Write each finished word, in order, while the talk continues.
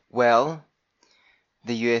Well,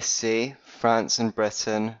 the USA, France, and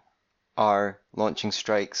Britain are launching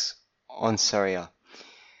strikes on Syria.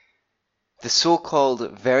 The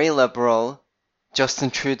so-called very liberal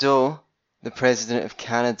Justin Trudeau, the President of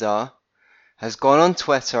Canada, has gone on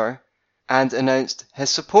Twitter and announced his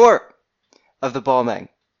support of the bombing.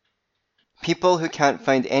 People who can't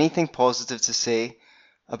find anything positive to say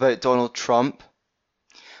about Donald Trump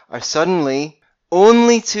are suddenly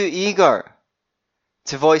only too eager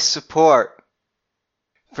to voice support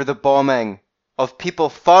for the bombing of people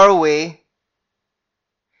far away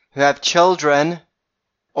who have children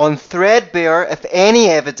on threadbare, if any,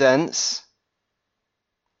 evidence,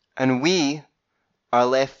 and we are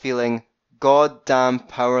left feeling goddamn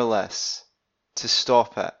powerless to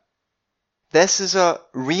stop it. This is a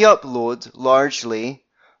re-upload, largely,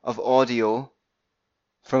 of audio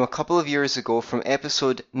from a couple of years ago, from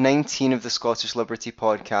episode 19 of the Scottish Liberty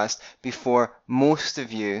podcast, before most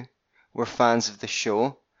of you were fans of the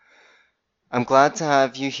show. I'm glad to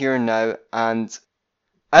have you here now, and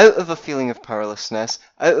out of a feeling of powerlessness,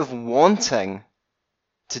 out of wanting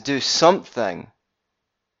to do something,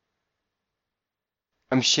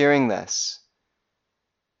 I'm sharing this.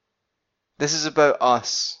 This is about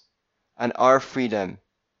us and our freedom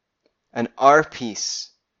and our peace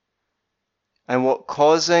and what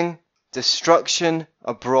causing destruction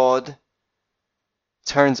abroad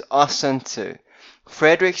turns us into.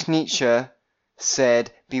 Friedrich Nietzsche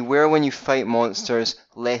said, "Beware when you fight monsters,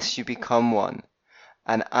 lest you become one."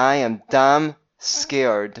 And I am damn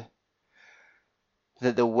scared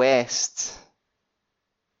that the West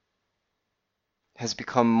has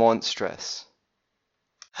become monstrous.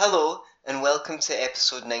 Hello, and welcome to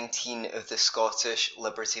episode 19 of the Scottish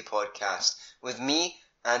Liberty podcast, with me,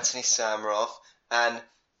 Anthony Samaroff, and,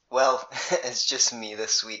 well, it's just me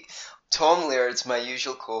this week. Tom Laird, my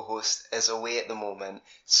usual co-host, is away at the moment,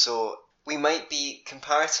 so we might be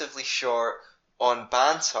comparatively short on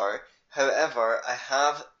banter. However, I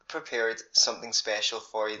have prepared something special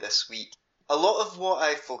for you this week. A lot of what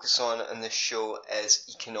I focus on this show is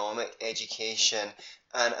economic education,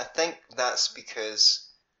 and I think that's because,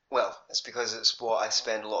 well, it's because it's what I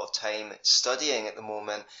spend a lot of time studying at the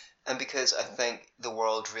moment, and because I think the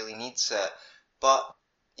world really needs it. But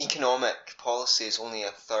economic policy is only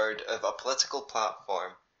a third of a political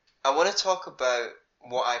platform. I want to talk about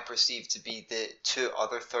what I perceive to be the two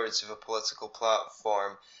other thirds of a political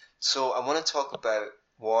platform. So I want to talk about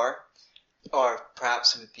war, or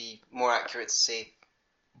perhaps it would be more accurate to say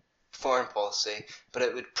foreign policy, but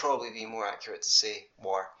it would probably be more accurate to say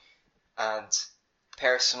war, and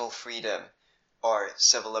personal freedom, or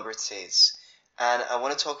civil liberties. And I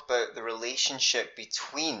want to talk about the relationship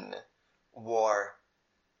between war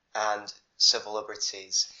and civil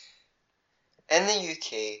liberties. In the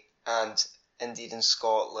UK, and indeed in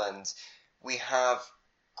Scotland, we have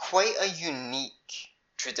quite a unique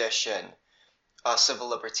tradition, a civil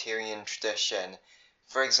libertarian tradition.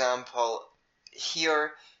 For example,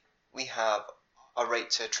 here we have a right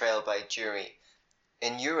to a trial by jury.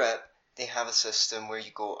 In Europe, they have a system where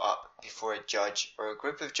you go up before a judge or a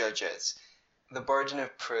group of judges. The burden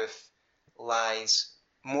of proof lies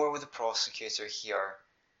more with the prosecutor here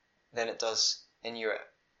than it does in Europe.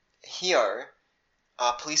 Here,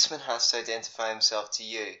 a policeman has to identify himself to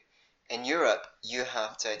you. In Europe, you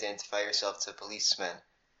have to identify yourself to a policeman.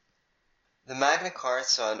 The Magna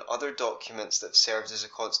Carta and other documents that have served as a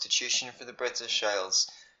constitution for the British Isles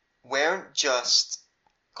weren't just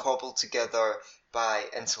cobbled together by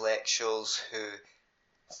intellectuals who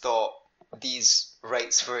thought these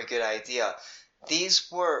rights were a good idea. These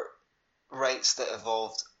were rights that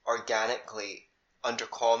evolved organically under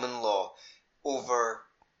common law over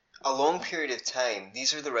a long period of time.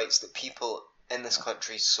 These are the rights that people in this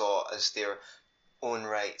country saw as their own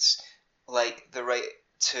rights, like the right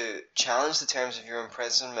to challenge the terms of your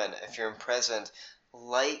imprisonment if you're imprisoned,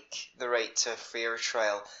 like the right to a fair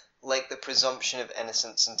trial, like the presumption of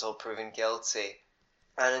innocence until proven guilty,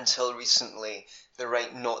 and until recently, the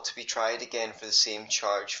right not to be tried again for the same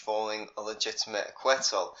charge following a legitimate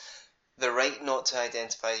acquittal, the right not to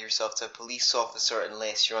identify yourself to a police officer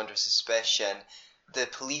unless you're under suspicion, the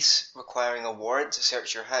police requiring a warrant to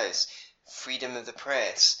search your house, freedom of the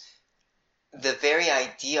press, the very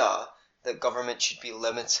idea that government should be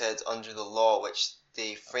limited under the law, which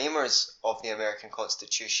the framers of the American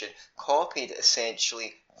Constitution copied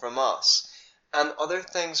essentially from us. And other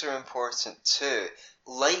things are important too,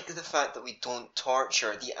 like the fact that we don't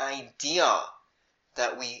torture, the idea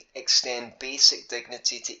that we extend basic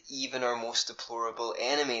dignity to even our most deplorable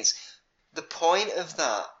enemies. The point of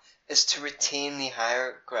that is to retain the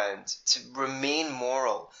higher ground, to remain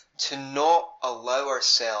moral, to not allow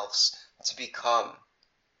ourselves to become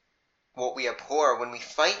what we abhor when we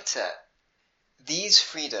fight it. These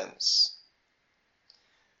freedoms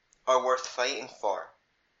are worth fighting for.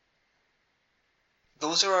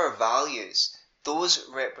 Those are our values. Those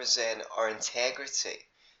represent our integrity.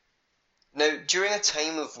 Now, during a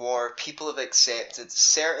time of war, people have accepted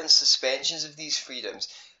certain suspensions of these freedoms.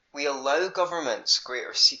 We allow governments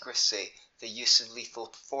greater secrecy, the use of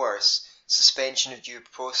lethal force, suspension of due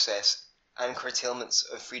process, and curtailments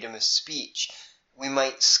of freedom of speech. We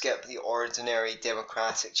might skip the ordinary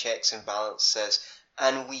democratic checks and balances,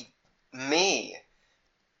 and we may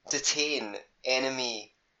detain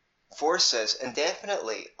enemy forces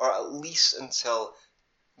indefinitely, or at least until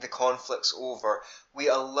the conflict's over. We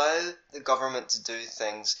allow the government to do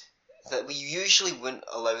things that we usually wouldn't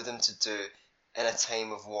allow them to do in a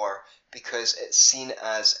time of war, because it's seen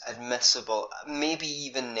as admissible, maybe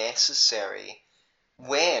even necessary,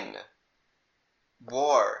 when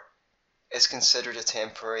war is considered a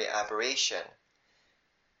temporary aberration.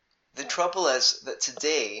 The trouble is that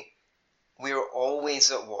today we are always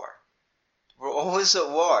at war. We're always at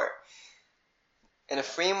war. In a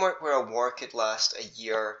framework where a war could last a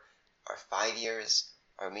year, or 5 years,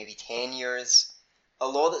 or maybe 10 years, a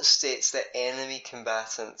law that states that enemy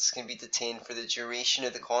combatants can be detained for the duration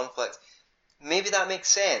of the conflict, maybe that makes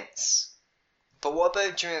sense. But what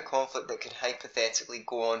about during a conflict that could hypothetically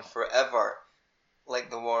go on forever, like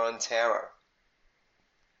the War on Terror?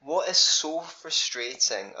 What is so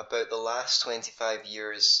frustrating about the last 25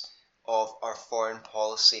 years of our foreign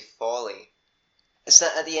policy folly is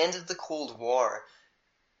that at the end of the Cold War,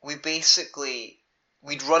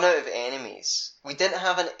 we'd run out of enemies. We didn't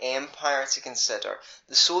have an empire to consider.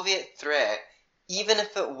 The Soviet threat, even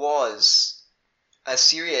if it was as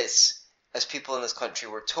serious as people in this country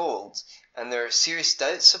were told, and there are serious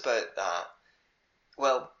doubts about that,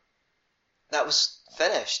 well, that was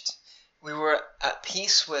finished. We were at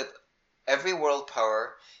peace with every world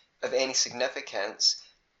power of any significance.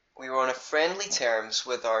 We were on friendly terms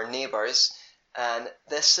with our neighbours, and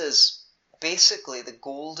this is basically the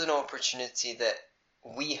golden opportunity that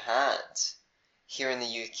we had here in the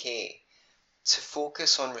UK to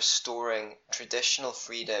focus on restoring traditional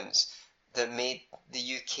freedoms that made the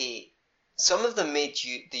UK, some of them made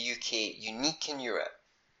the UK unique in Europe.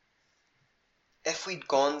 If we'd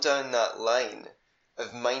gone down that line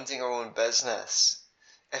of minding our own business,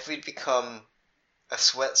 if we'd become a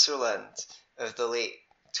Switzerland of the late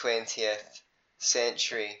 20th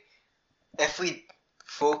century, if we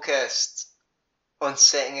focused on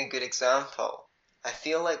setting a good example, I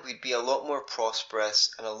feel like we'd be a lot more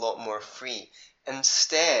prosperous and a lot more free.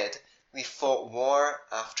 Instead, we fought war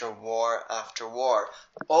after war after war.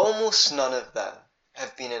 Almost none of them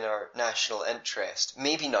have been in our national interest.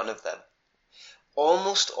 Maybe none of them.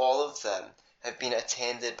 Almost all of them have been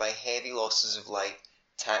attended by heavy losses of life,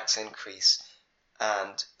 tax increase,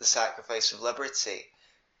 and the sacrifice of liberty.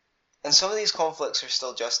 And some of these conflicts are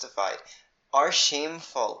still justified. Our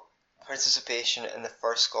shameful participation in the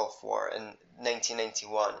first Gulf War in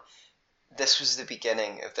 1991, this was the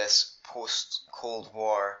beginning of this post-Cold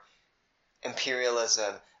War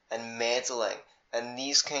imperialism and meddling and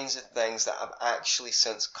these kinds of things that have actually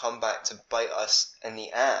since come back to bite us in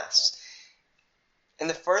the ass. In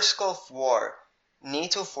the first Gulf War,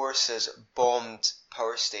 NATO forces bombed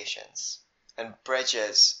power stations and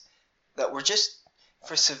bridges that were just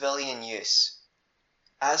for civilian use.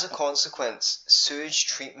 As a consequence, sewage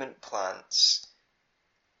treatment plants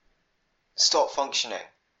stopped functioning.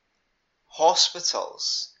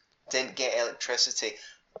 Hospitals didn't get electricity.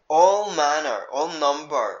 All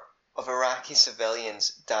number of Iraqi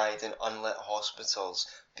civilians died in unlit hospitals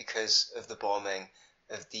because of the bombing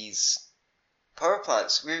of these power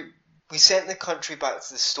plants. We sent the country back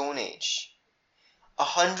to the Stone Age.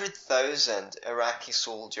 100,000 Iraqi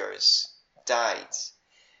soldiers died.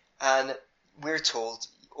 And we're told,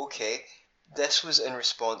 okay, this was in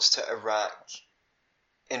response to Iraq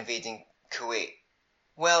invading Kuwait.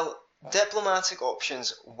 Well, diplomatic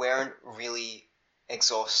options weren't really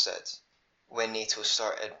exhausted when NATO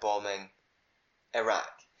started bombing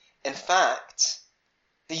Iraq. In fact,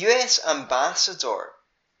 the US ambassador,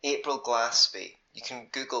 April Glaspie, you can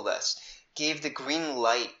Google this, gave the green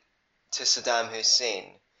light to Saddam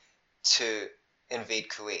Hussein to invade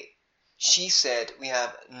Kuwait. She said, we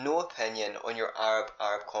have no opinion on your Arab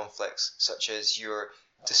conflicts, such as your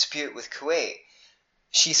dispute with Kuwait.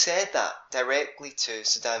 She said that directly to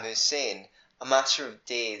Saddam Hussein a matter of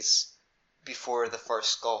days before the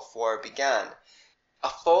first Gulf War began. A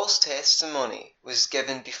false testimony was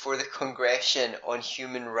given before the Congression on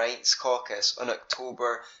Human Rights Caucus on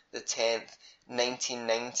October the 10th,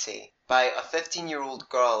 1990, by a 15-year-old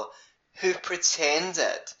girl who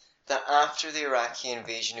pretended that after the Iraqi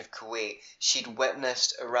invasion of Kuwait, she'd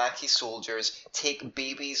witnessed Iraqi soldiers take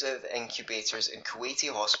babies out of incubators in Kuwaiti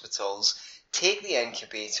hospitals, take the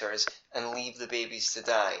incubators, and leave the babies to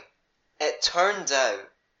die. It turned out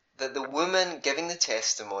that the woman giving the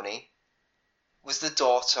testimony was the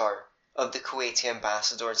daughter of the Kuwaiti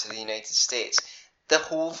ambassador to the United States. The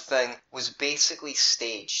whole thing was basically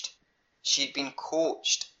staged. She'd been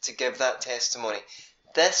coached to give that testimony.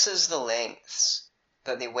 This is the lengths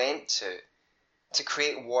that they went to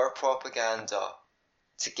create war propaganda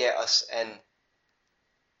to get us in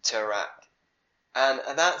to Iraq. And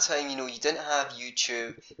at that time, you didn't have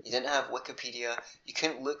YouTube, you didn't have Wikipedia, you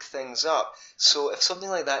couldn't look things up. So if something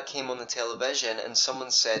like that came on the television and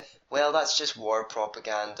someone said, well, that's just war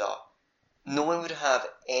propaganda, no one would have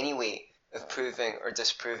any way of proving or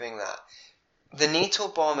disproving that. The NATO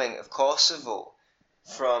bombing of Kosovo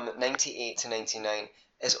from 98 to 99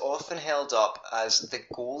 is often held up as the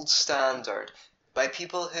gold standard by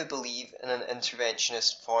people who believe in an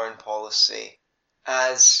interventionist foreign policy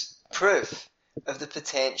as proof of the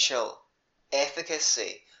potential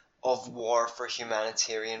efficacy of war for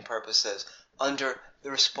humanitarian purposes under the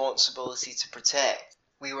responsibility to protect.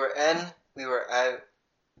 We were in, we were out,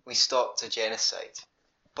 we stopped a genocide.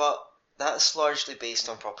 But that's largely based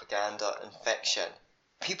on propaganda and fiction.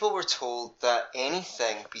 People were told that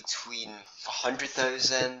anything between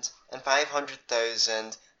 100,000 and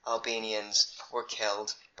 500,000 Albanians were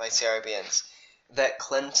killed by Serbians, that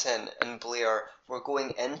Clinton and Blair were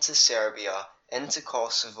going into Serbia, into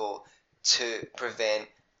Kosovo, to prevent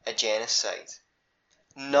a genocide.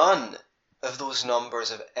 None of those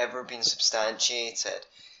numbers have ever been substantiated.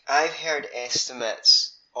 I've heard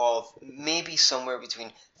estimates of maybe somewhere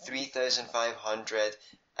between 3,500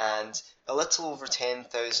 and a little over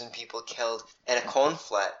 10,000 people killed in a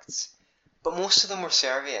conflict, but most of them were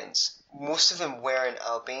Serbians. Most of them weren't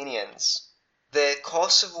Albanians. The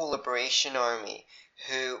Kosovo Liberation Army,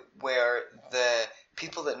 who were the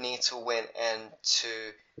people that NATO went in to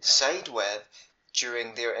side with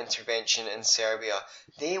during their intervention in Serbia,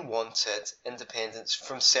 they wanted independence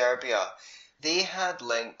from Serbia. They had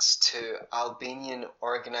links to Albanian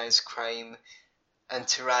organised crime and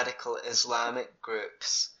to radical Islamic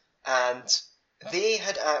groups, and they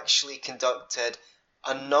had actually conducted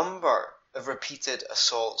a number of repeated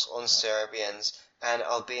assaults on Serbians and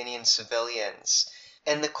Albanian civilians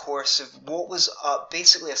in the course of what was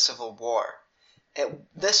basically a civil war.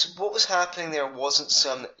 What was happening there wasn't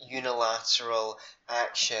some unilateral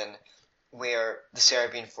action where the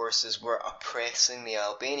Serbian forces were oppressing the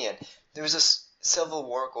Albanian. There was a civil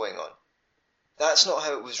war going on. That's not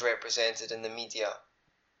how it was represented in the media.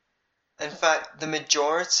 In fact, the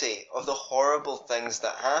majority of the horrible things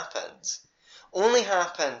that happened only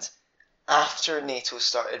happened after NATO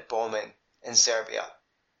started bombing in Serbia.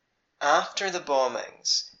 After the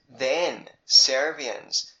bombings, then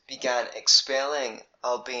Serbians began expelling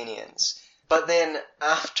Albanians. But then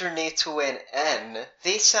after NATO went in,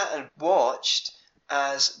 they sat and watched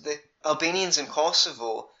as the Albanians in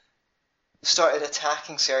Kosovo started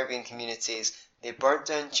attacking Serbian communities. They burnt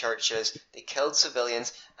down churches, they killed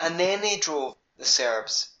civilians, and then they drove the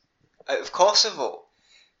Serbs out of Kosovo,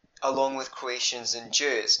 along with Croatians and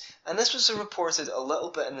Jews. And this was reported a little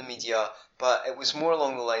bit in the media, but it was more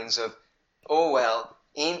along the lines of, oh well,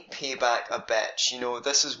 ain't payback a bitch?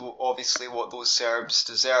 This is obviously what those Serbs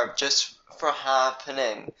deserve just for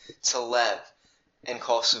happening to live in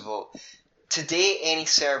Kosovo. Today, any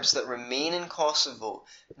Serbs that remain in Kosovo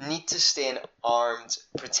need to stay in armed,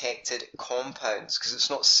 protected compounds because it's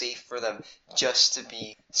not safe for them just to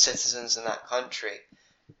be citizens in that country.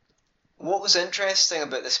 What was interesting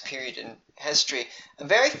about this period in history, and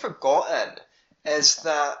very forgotten, is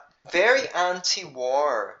that very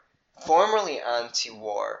anti-war, formerly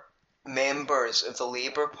anti-war, members of the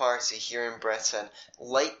Labour Party here in Britain,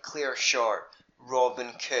 like Claire Short,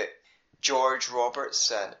 Robin Cook, George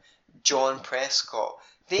Robertson, John Prescott,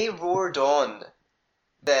 they roared on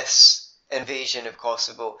this invasion of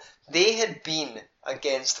Kosovo. They had been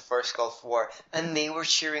against the First Gulf War and they were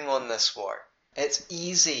cheering on this war. It's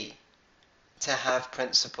easy to have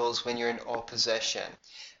principles when you're in opposition,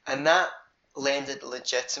 and that lended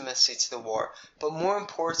legitimacy to the war. But more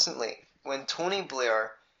importantly, when Tony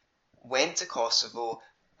Blair went to Kosovo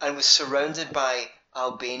and was surrounded by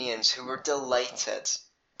Albanians who were delighted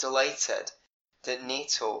that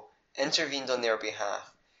NATO intervened on their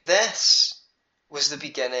behalf. This was the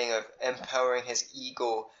beginning of empowering his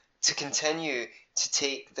ego to continue to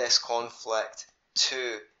take this conflict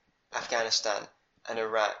to Afghanistan and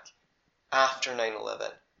Iraq after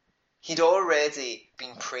 9/11. He'd already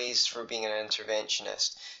been praised for being an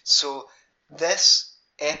interventionist, so this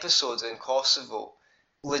episode in Kosovo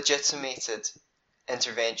legitimated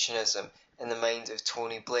interventionism in the mind of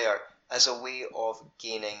Tony Blair as a way of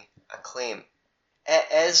gaining acclaim.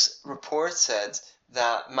 It is reported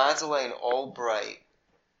that Madeleine Albright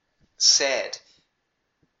said,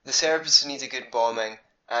 "The Serbs need a good bombing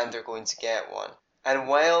and they're going to get one." And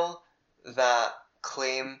while that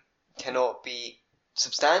claim cannot be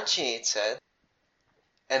substantiated,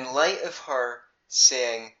 in light of her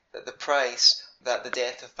saying that the price that the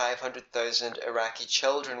death of 500,000 Iraqi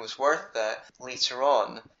children was worth it later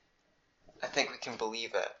on, I think we can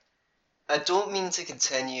believe it. I don't mean to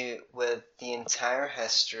continue with the entire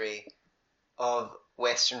history of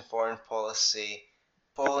Western foreign policy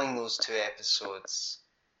following those two episodes,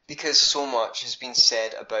 because so much has been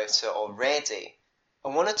said about it already. I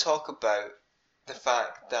want to talk about the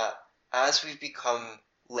fact that as we've become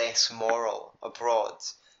less moral abroad,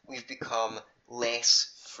 we've become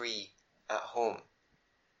less free at home.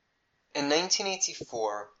 In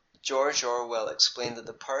 1984, George Orwell explained that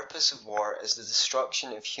the purpose of war is the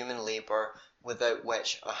destruction of human labour, without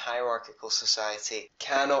which a hierarchical society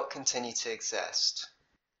cannot continue to exist.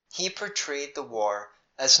 He portrayed the war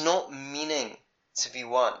as not meaning to be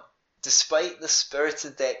won. Despite the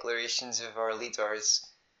spirited declarations of our leaders,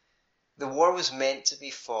 the war was meant to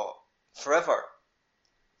be fought forever,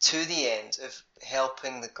 to the end of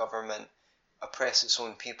helping the government oppress its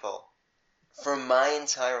own people. For my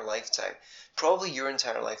entire lifetime, probably your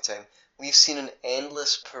entire lifetime, we've seen an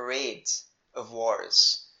endless parade of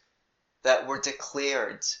wars that were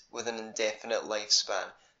declared with an indefinite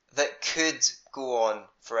lifespan, that could go on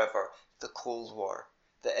forever. The Cold War,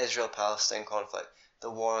 the Israel-Palestine conflict,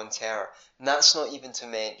 the War on Terror. And that's not even to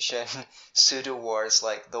mention pseudo-wars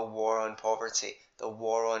like the War on Poverty, the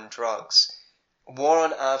War on Drugs. War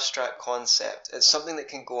on abstract concept. It's something that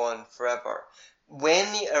can go on forever.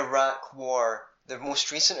 When the Iraq War, the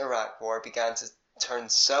most recent Iraq War, began to turn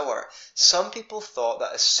sour, some people thought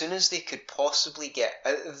that as soon as they could possibly get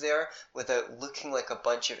out of there without looking like a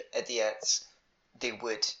bunch of idiots, they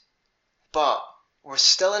would. But we're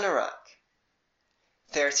still in Iraq,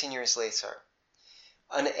 13 years later.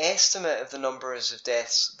 An estimate of the numbers of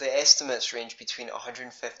deaths, the estimates range between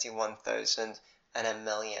 151,000 and 1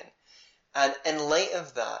 million. And in light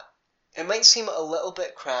of that, it might seem a little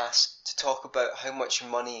bit crass to talk about how much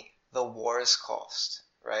money the wars cost,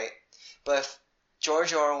 right? But if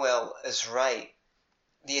George Orwell is right,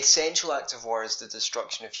 the essential act of war is the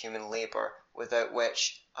destruction of human labour, without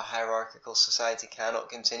which a hierarchical society cannot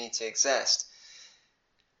continue to exist.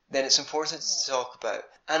 Then it's important to talk about.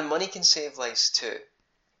 And money can save lives too.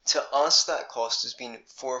 To us, that cost has been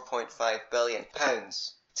 £4.5 billion.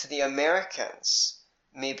 To the Americans,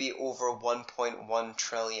 maybe over 1.1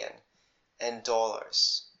 trillion in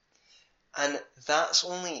dollars. And that's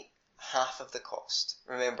only half of the cost.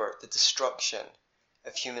 Remember, the destruction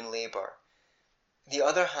of human labour. The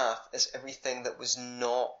other half is everything that was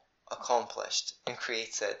not accomplished and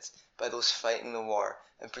created by those fighting the war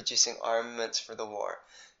and producing armaments for the war.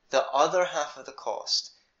 The other half of the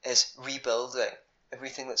cost is rebuilding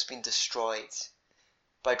everything that's been destroyed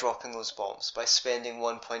by dropping those bombs, by spending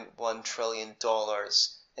 $1.1 trillion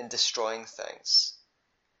in destroying things.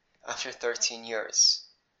 After 13 years,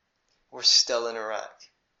 we're still in Iraq.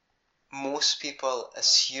 Most people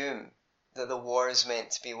assume that the war is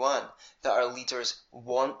meant to be won, that our leaders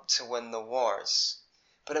want to win the wars.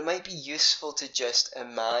 But it might be useful to just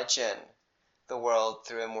imagine the world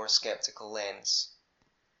through a more skeptical lens.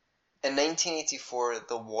 In 1984,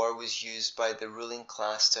 the war was used by the ruling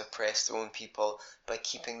class to oppress their own people by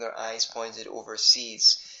keeping their eyes pointed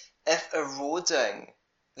overseas. If eroding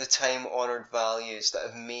the time-honoured values that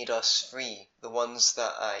have made us free, the ones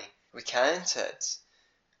that I recounted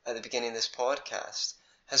at the beginning of this podcast,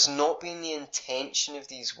 has not been the intention of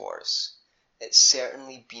these wars, it's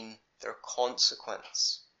certainly been their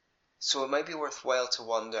consequence. So it might be worthwhile to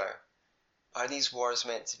wonder, are these wars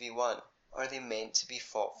meant to be won? Are they meant to be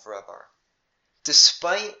fought forever?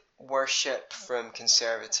 Despite worship from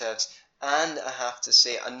conservatives, and I have to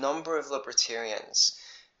say a number of libertarians,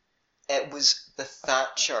 it was the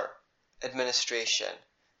Thatcher administration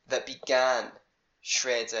that began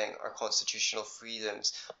shredding our constitutional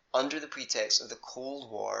freedoms under the pretext of the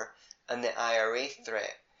Cold War and the IRA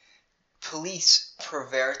threat. Police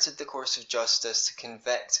perverted the course of justice to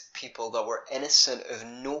convict people that were innocent of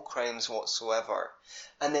no crimes whatsoever.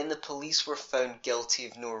 And then the police were found guilty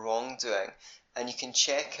of no wrongdoing. And you can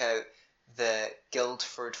check out the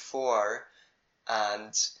Guildford 4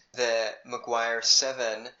 and the Maguire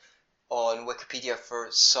 7 on Wikipedia for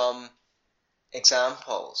some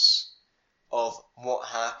examples of what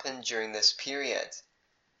happened during this period.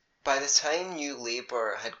 By the time New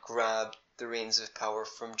Labour had grabbed the reins of power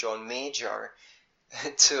from John Major,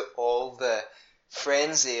 to all the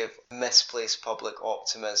frenzy of misplaced public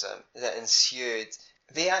optimism that ensued,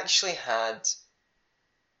 they actually had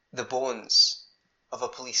the bones of a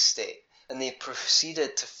police state, and they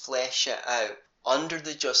proceeded to flesh it out under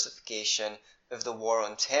the justification of the war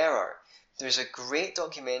on terror. There's a great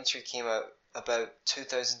documentary came out about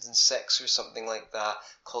 2006 or something like that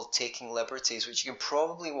called Taking Liberties, which you can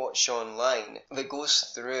probably watch online, that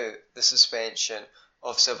goes through the suspension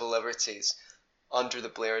of civil liberties under the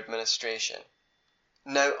Blair administration.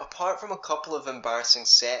 Now, apart from a couple of embarrassing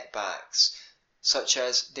setbacks, such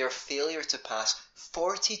as their failure to pass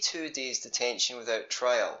 42 days detention without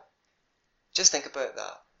trial, just think about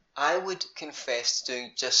that. I would confess to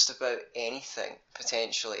doing just about anything,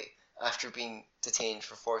 potentially, after being detained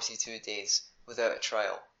for 42 days without a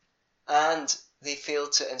trial. And they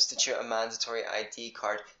failed to institute a mandatory ID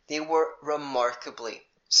card. They were remarkably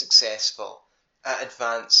successful at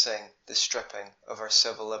advancing the stripping of our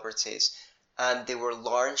civil liberties, and they were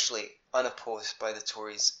largely unopposed by the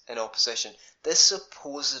Tories in opposition. This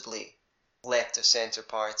supposedly left-of-centre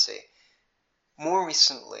party. More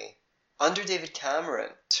recently, under David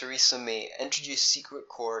Cameron, Theresa May introduced secret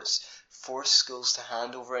courts, forced schools to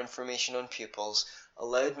hand over information on pupils,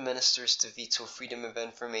 allowed ministers to veto freedom of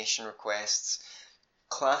information requests,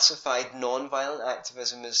 classified non-violent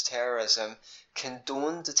activism as terrorism,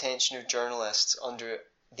 condoned detention of journalists under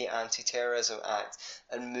the Anti-Terrorism Act,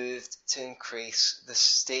 and moved to increase the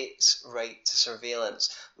state's right to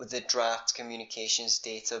surveillance with the Draft Communications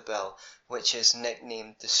Data Bill, which is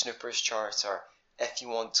nicknamed the Snoopers Charter, if you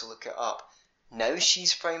want to look it up. Now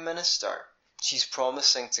she's Prime Minister. She's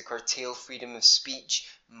promising to curtail freedom of speech,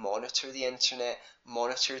 monitor the internet,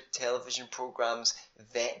 monitor television programmes,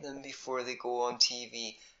 vet them before they go on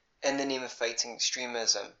TV, in the name of fighting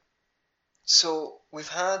extremism. So we've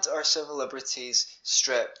had our civil liberties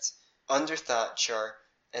stripped under Thatcher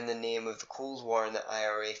in the name of the Cold War and the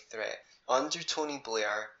IRA threat, under Tony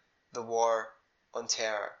Blair, the war on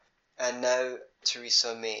terror, and now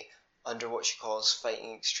Theresa May under what she calls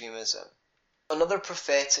fighting extremism. Another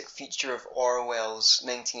prophetic feature of Orwell's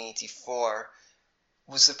 1984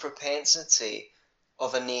 was the propensity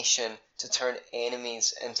of a nation to turn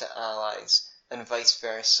enemies into allies and vice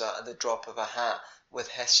versa at the drop of a hat, with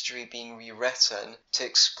history being rewritten to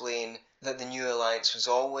explain that the new alliance was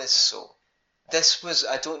always so. This was,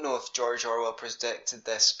 I don't know if George Orwell predicted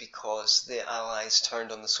this because the Allies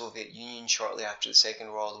turned on the Soviet Union shortly after the Second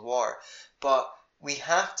World War, but we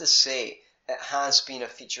have to say it has been a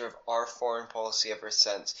feature of our foreign policy ever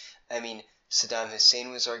since. I mean, Saddam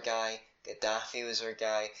Hussein was our guy, Gaddafi was our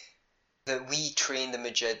guy, that we trained the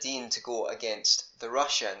Mujahideen to go against the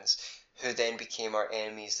Russians, who then became our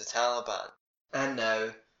enemies, the Taliban. And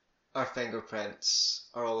now, our fingerprints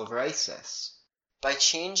are all over ISIS. By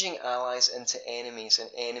changing allies into enemies and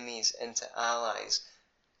enemies into allies,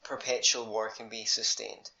 perpetual war can be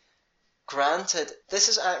sustained. Granted, this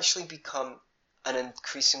has actually become an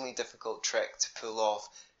increasingly difficult trick to pull off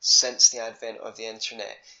since the advent of the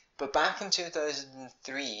internet. But back in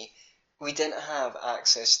 2003, we didn't have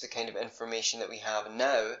access to the kind of information that we have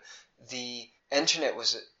now. The internet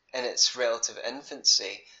was in its relative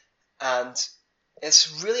infancy, and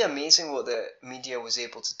it's really amazing what the media was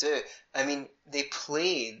able to do. I mean, they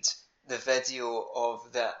played the video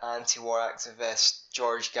of the anti-war activist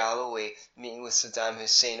George Galloway meeting with Saddam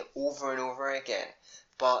Hussein over and over again.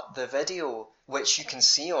 But the video, which you can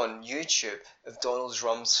see on YouTube, of Donald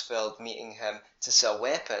Rumsfeld meeting him to sell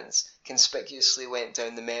weapons, conspicuously went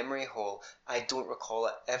down the memory hole. I don't recall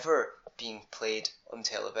it ever being played on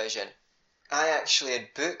television. I actually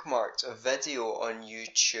had bookmarked a video on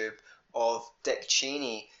YouTube of Dick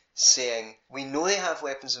Cheney saying, "We know they have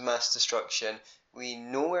weapons of mass destruction, we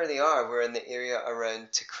know where they are, we're in the area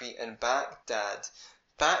around Tikrit and Baghdad,"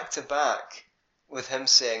 back to back with him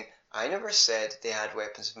saying, "I never said they had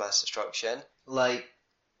weapons of mass destruction. Like,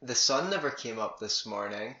 the sun never came up this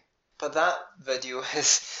morning." But that video has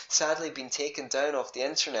sadly been taken down off the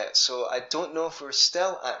internet, so I don't know if we're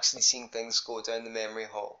still actually seeing things go down the memory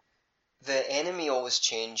hole. The enemy always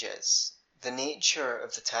changes. The nature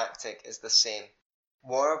of the tactic is the same.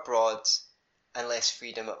 War abroad and less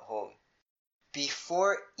freedom at home.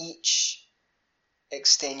 Before each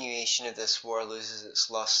extenuation of this war loses its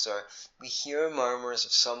luster, we hear murmurs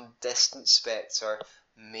of some distant spectre,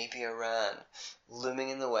 maybe Iran, looming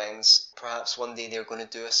in the wings. Perhaps one day they're going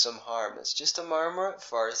to do us some harm. It's just a murmur at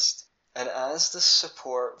first. And as the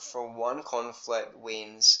support for one conflict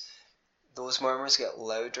wanes, those murmurs get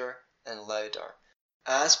louder and louder.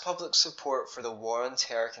 As public support for the war on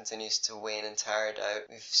terror continues to wane and tired out,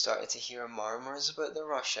 we've started to hear murmurs about the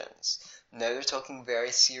Russians. Now they're talking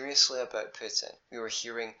very seriously about Putin. We were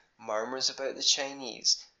hearing murmurs about the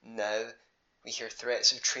Chinese. Now we hear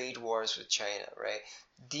threats of trade wars with China, right?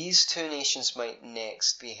 These two nations might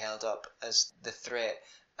next be held up as the threat,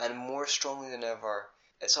 and more strongly than ever,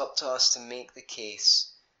 it's up to us to make the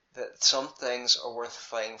case that some things are worth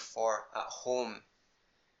fighting for at home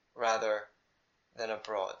rather than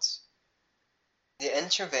abroad. The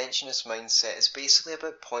interventionist mindset is basically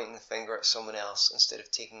about pointing the finger at someone else instead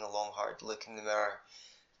of taking a long hard look in the mirror.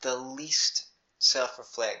 The least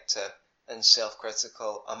self-reflective and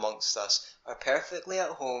self-critical amongst us are perfectly at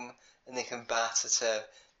home in the combative,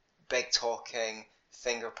 big-talking,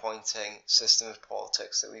 finger-pointing system of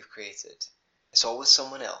politics that we've created. It's always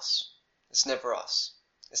someone else. It's never us.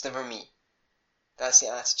 It's never me. That's the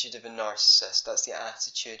attitude of a narcissist. That's the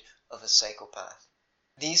attitude of a psychopath.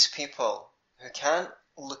 These people who can't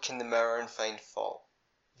look in the mirror and find fault,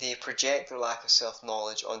 they project their lack of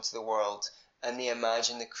self-knowledge onto the world, and they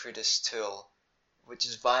imagine the crudest tool, which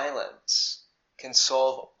is violence, can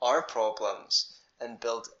solve our problems and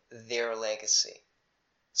build their legacy.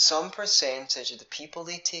 Some percentage of the people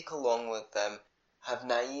they take along with them have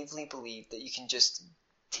naively believed that you can just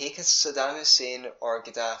take a Saddam Hussein or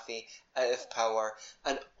Gaddafi out of power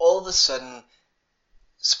and all of a sudden,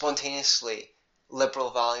 spontaneously,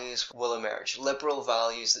 liberal values will emerge. Liberal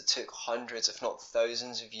values that took hundreds, if not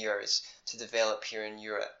thousands of years to develop here in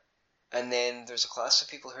Europe. And then there's a class of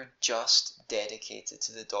people who are just dedicated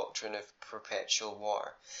to the doctrine of perpetual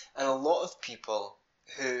war. And a lot of people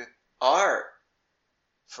who are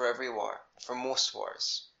for every war, for most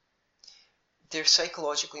wars, they're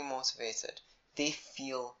psychologically motivated. They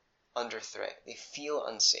feel under threat. They feel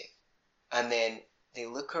unsafe. And then they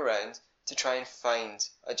look around to try and find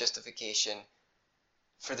a justification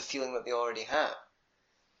for the feeling that they already have.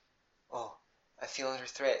 Oh, I feel under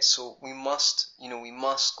threat, so we must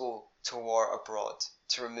go to war abroad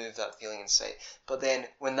to remove that feeling inside. But then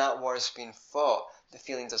when that war has been fought, the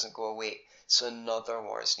feeling doesn't go away, so another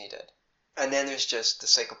war is needed. And then there's just the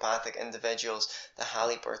psychopathic individuals, the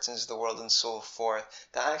Halliburtons of the world and so forth,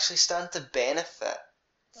 that actually stand to benefit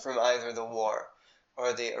from either the war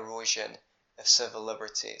or the erosion of civil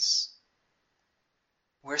liberties.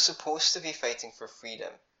 We're supposed to be fighting for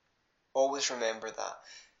freedom. Always remember that.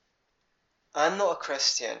 I'm not a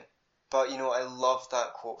Christian, but I love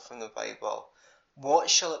that quote from the Bible. What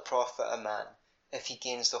shall it profit a man if he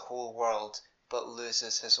gains the whole world but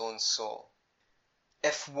loses his own soul?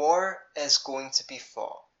 If war is going to be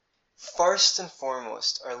fought, first and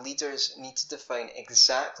foremost, our leaders need to define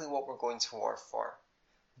exactly what we're going to war for,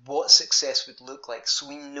 what success would look like, so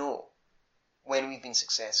we know when we've been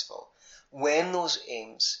successful, when those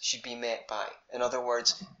aims should be met by. In other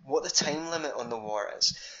words, what the time limit on the war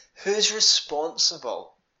is, who's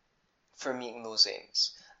responsible for meeting those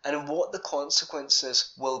aims, and what the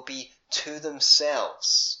consequences will be to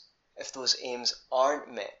themselves if those aims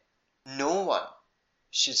aren't met. No one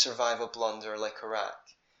should survive a blunder like Iraq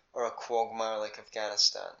or a quagmire like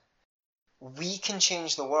Afghanistan. We can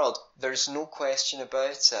change the world, there's no question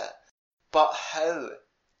about it, but how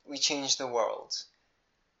we change the world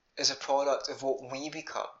is a product of what we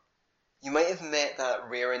become. You might have met that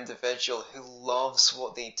rare individual who loves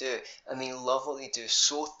what they do, and they love what they do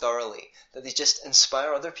so thoroughly that they just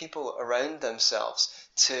inspire other people around themselves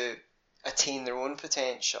to attain their own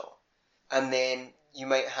potential. And then you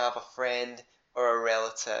might have a friend or a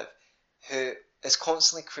relative who is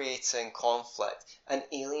constantly creating conflict and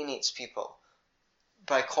alienates people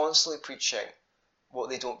by constantly preaching what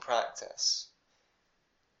they don't practice.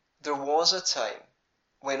 There was a time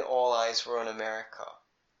when all eyes were on America.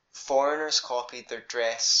 Foreigners copied their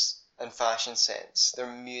dress and fashion sense, their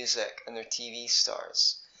music and their TV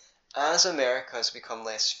stars. As America has become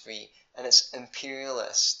less free and its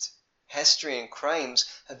imperialist history and crimes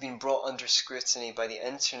have been brought under scrutiny by the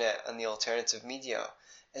internet and the alternative media,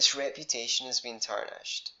 its reputation has been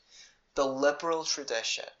tarnished. The liberal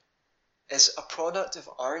tradition is a product of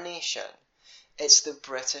our nation. It's the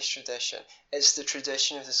British tradition. It's the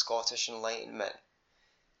tradition of the Scottish Enlightenment.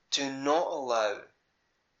 Do not allow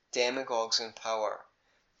demagogues in power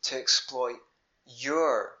to exploit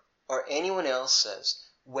your or anyone else's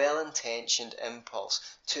well-intentioned impulse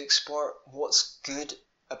to exploit what's good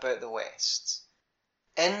about the West,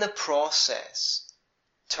 in the process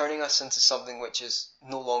turning us into something which is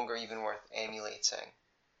no longer even worth emulating.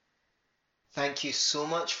 Thank you so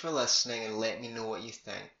much for listening, and let me know what you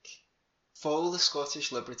think. Follow the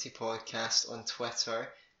Scottish Liberty Podcast on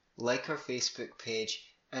Twitter, like our Facebook page,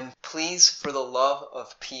 and please, for the love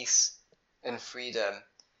of peace and freedom,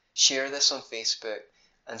 share this on Facebook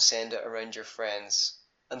and send it around your friends.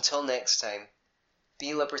 Until next time,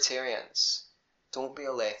 be libertarians. Don't be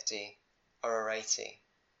a lefty or a righty.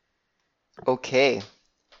 Okay,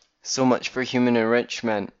 so much for human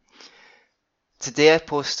enrichment. Today I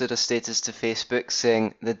posted a status to Facebook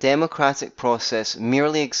saying the democratic process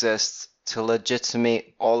merely exists to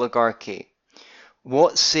legitimate oligarchy.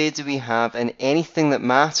 What say do we have in anything that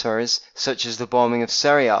matters, such as the bombing of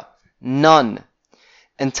Syria? None.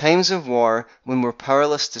 In times of war, when we're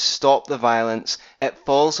powerless to stop the violence, it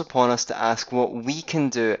falls upon us to ask what we can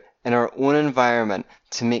do in our own environment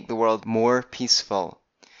to make the world more peaceful.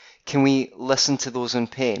 Can we listen to those in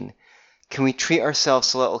pain? Can we treat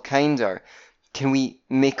ourselves a little kinder? Can we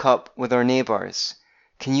make up with our neighbours?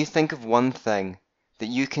 Can you think of one thing that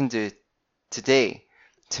you can do today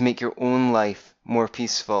to make your own life more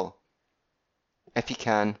peaceful? If you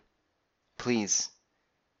can, please,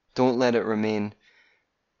 don't let it remain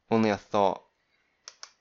only a thought.